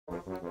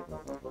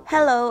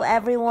Hello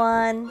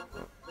everyone,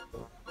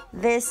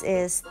 this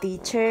is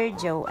Teacher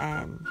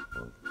Joanne.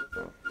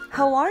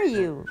 How are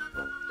you?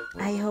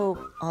 I hope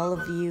all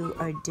of you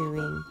are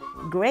doing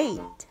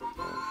great.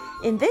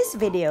 In this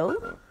video,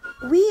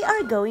 we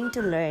are going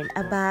to learn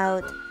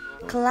about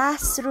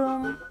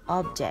classroom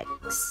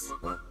objects.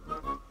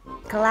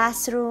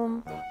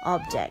 Classroom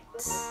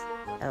objects.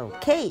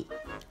 Okay,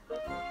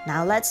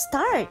 now let's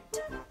start.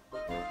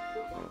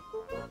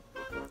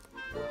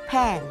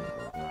 Pen,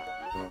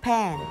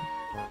 pen.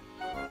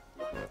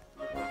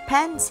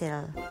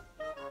 Pencil,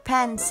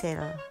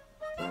 pencil.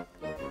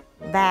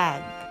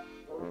 Bag,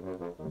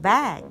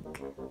 bag.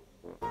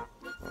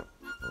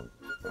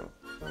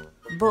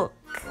 Book,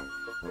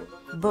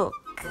 book.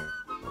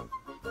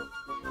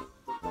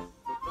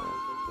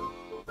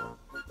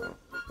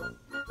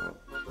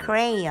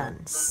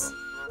 Crayons,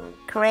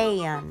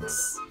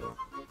 crayons.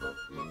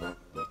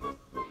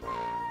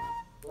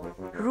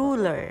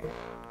 Ruler,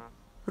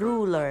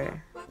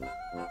 ruler.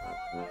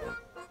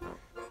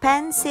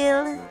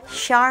 Pencil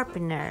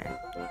sharpener,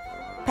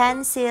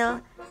 pencil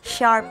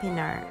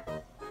sharpener.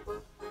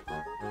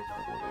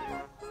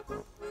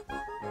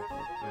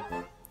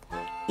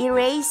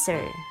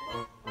 Eraser,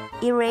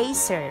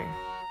 eraser,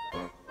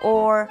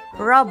 or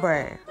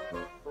rubber.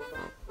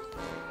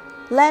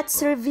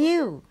 Let's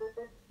review.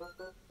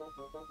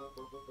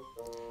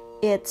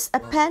 It's a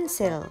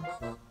pencil.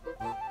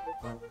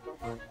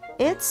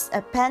 It's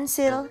a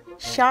pencil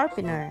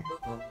sharpener.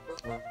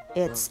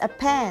 It's a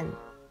pen.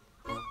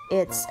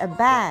 It's a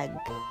bag.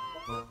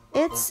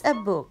 It's a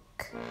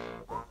book.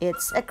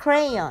 It's a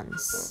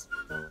crayons.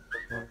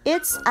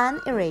 It's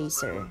an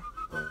eraser.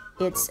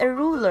 It's a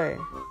ruler.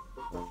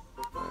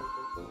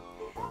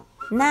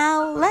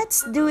 Now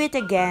let's do it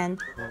again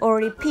or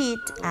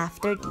repeat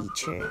after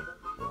teacher.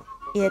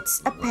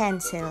 It's a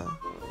pencil.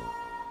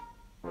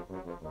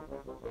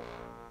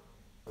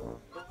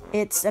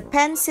 It's a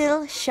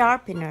pencil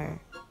sharpener.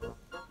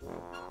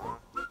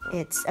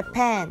 It's a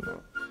pen.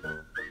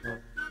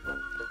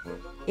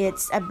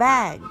 It's a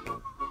bag.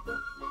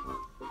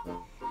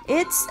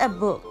 It's a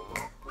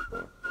book.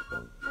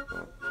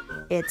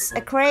 It's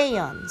a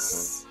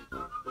crayons.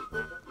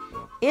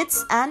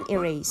 It's an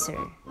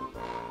eraser.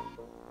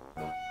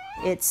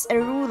 It's a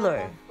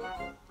ruler.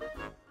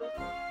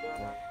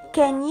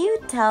 Can you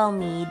tell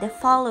me the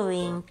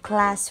following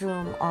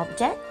classroom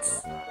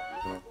objects?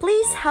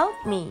 Please help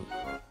me.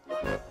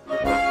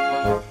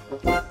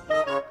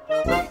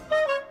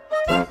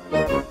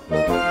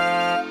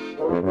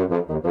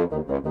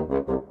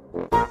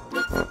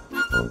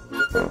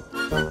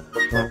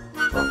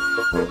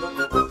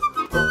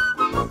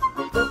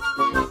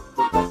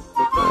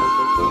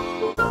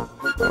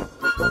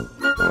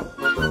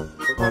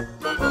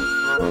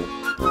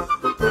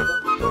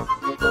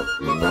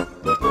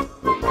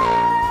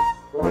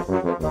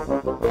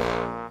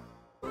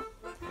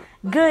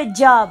 Good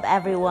job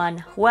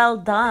everyone, well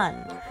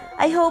done.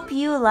 I hope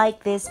you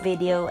like this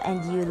video and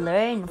you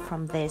learn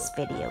from this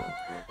video.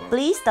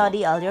 Please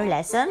study all your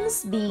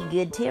lessons, be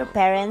good to your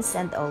parents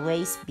and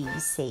always be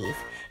safe.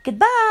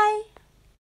 Goodbye!